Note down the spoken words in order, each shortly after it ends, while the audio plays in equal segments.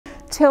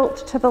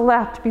tilt to the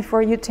left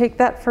before you take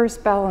that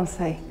first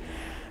balancé.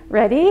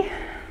 Ready?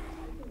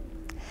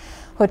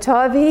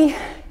 Gotowi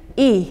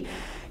I.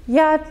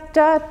 Ya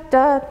da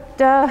da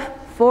da.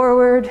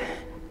 Forward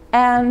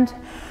and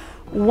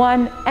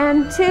 1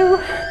 and 2,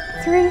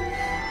 3,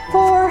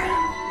 4.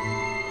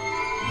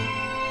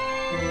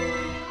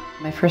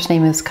 My first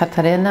name is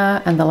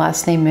Kateryna and the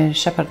last name is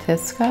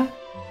Shepertycka.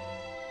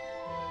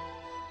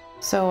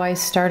 So I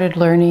started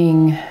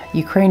learning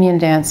Ukrainian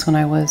dance when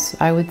I was,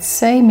 I would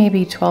say,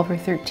 maybe 12 or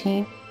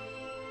 13.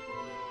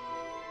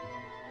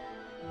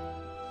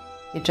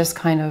 It just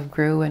kind of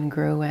grew and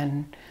grew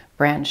and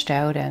branched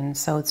out, and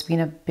so it's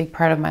been a big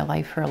part of my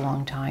life for a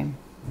long time.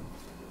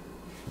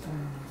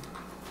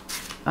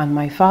 On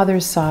my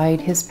father's side,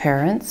 his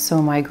parents,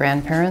 so my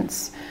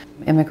grandparents,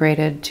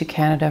 immigrated to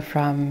Canada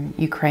from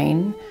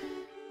Ukraine.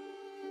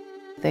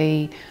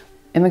 They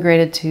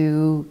immigrated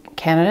to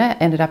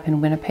Canada, ended up in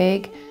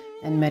Winnipeg,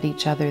 and met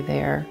each other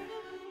there.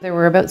 There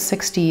were about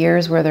 60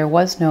 years where there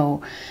was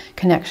no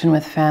connection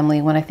with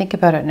family. When I think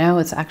about it now,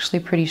 it's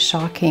actually pretty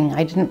shocking.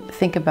 I didn't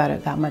think about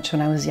it that much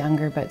when I was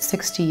younger, but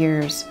 60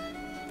 years.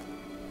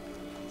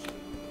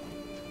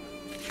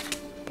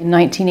 In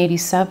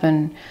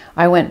 1987,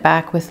 I went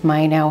back with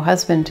my now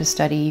husband to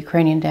study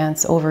Ukrainian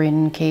dance over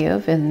in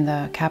Kyiv, in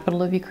the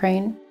capital of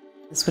Ukraine.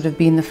 This would have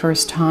been the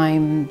first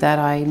time that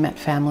I met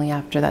family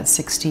after that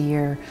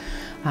 60-year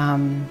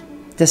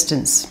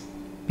distance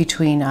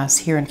between us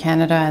here in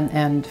Canada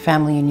and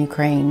family in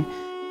Ukraine.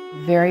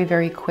 Very,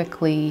 very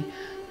quickly,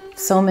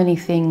 so many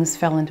things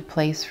fell into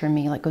place for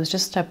me. Like, it was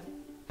just a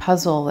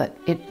puzzle that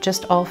it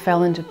just all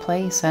fell into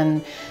place,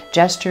 and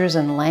gestures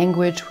and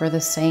language were the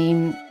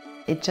same.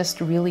 It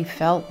just really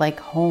felt like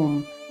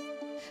home.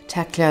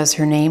 Tekla is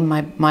her name.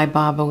 My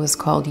Baba was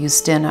called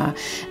Justina,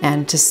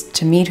 and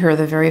to meet her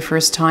the very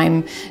first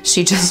time,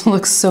 she just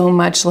looks so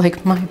much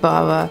like my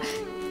Baba.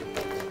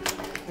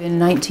 In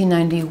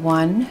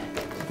 1991,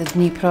 the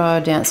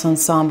Perreault Dance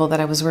Ensemble that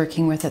I was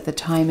working with at the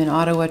time in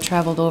Ottawa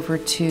traveled over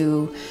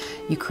to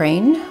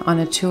Ukraine on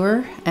a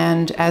tour,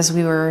 and as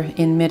we were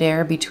in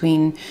midair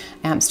between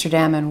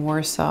Amsterdam and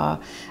Warsaw,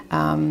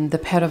 the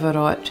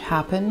Perreault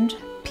happened.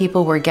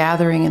 People were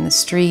gathering in the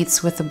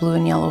streets with the blue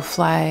and yellow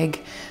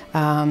flag.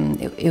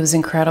 It was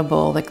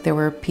incredible. Like, there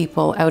were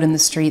people out in the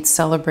streets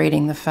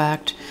celebrating the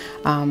fact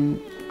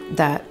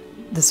that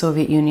the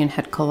Soviet Union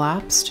had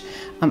collapsed,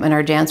 and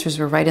our dancers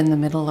were right in the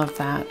middle of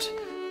that.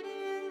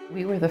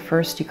 We were the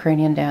first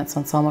Ukrainian dance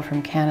ensemble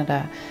from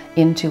Canada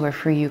into a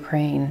free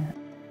Ukraine.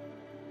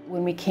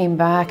 When we came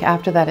back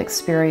after that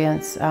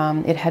experience,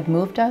 it had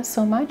moved us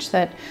so much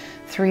that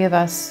 3 of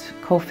us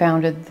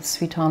co-founded the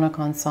Svitanok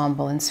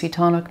Ensemble, and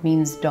Svitanok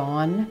means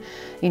dawn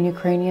in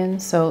Ukrainian,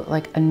 so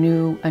like a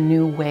new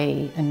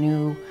way, a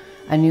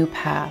new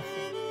path.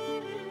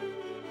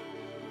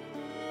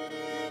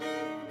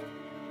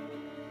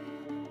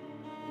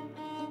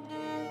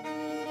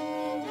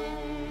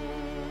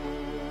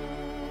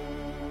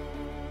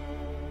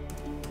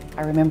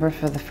 I remember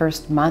for the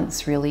first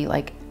months, really,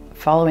 like,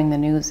 following the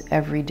news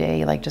every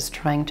day, like just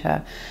trying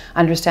to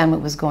understand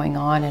what was going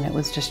on, and it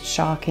was just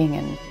shocking.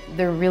 And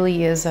there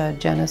really is a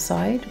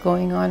genocide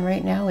going on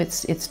right now.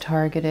 It's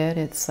targeted.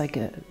 It's like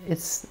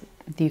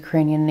the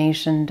Ukrainian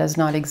nation does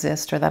not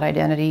exist, or that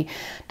identity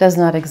does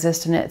not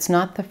exist, and it's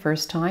not the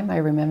first time. I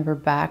remember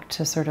back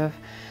to sort of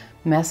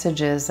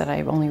messages that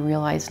I only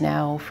realize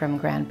now from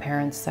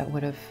grandparents that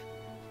would have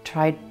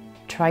tried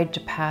to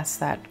pass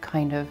that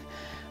kind of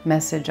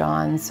message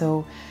on.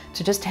 So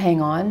to just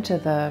hang on to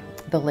the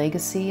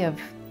legacy of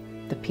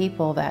the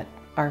people that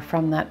are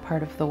from that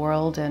part of the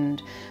world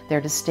and their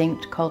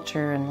distinct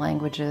culture and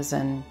languages,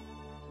 and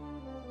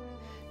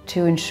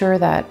to ensure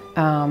that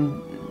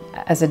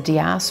as a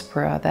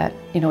diaspora that,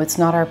 you know, it's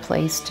not our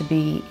place to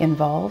be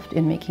involved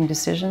in making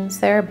decisions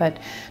there, but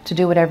to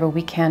do whatever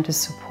we can to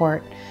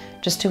support,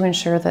 just to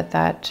ensure that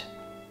that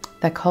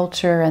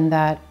culture and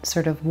that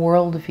sort of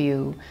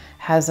worldview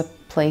has a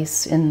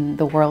place in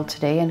the world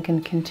today and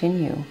can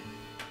continue.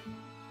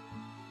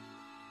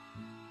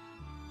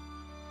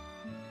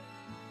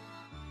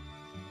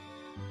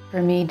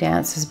 For me,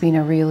 dance has been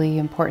a really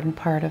important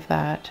part of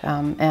that,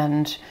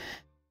 and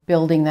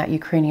building that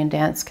Ukrainian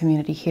dance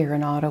community here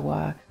in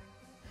Ottawa.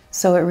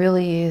 So it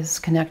really is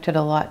connected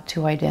a lot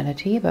to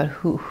identity, about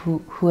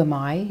who am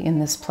I in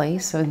this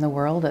place, in the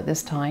world at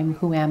this time?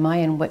 Who am I,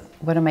 and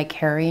what am I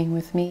carrying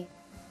with me?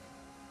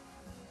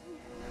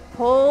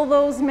 Pull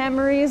those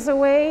memories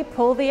away,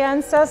 pull the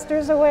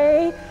ancestors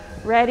away.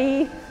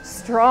 Ready,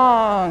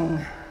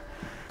 strong.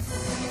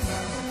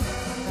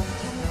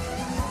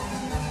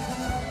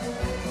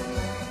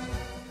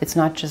 It's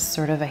not just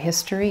sort of a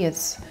history,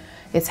 it's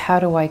how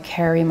do I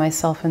carry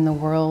myself in the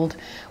world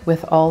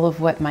with all of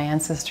what my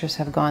ancestors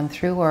have gone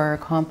through or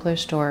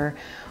accomplished or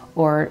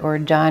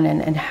done,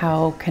 and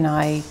how can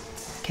I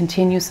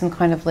continue some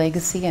kind of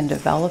legacy and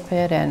develop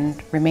it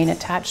and remain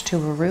attached to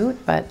a root,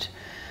 but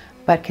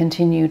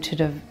continue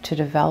to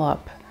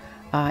develop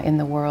in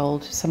the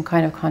world some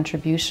kind of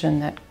contribution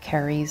that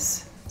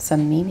carries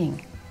some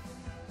meaning.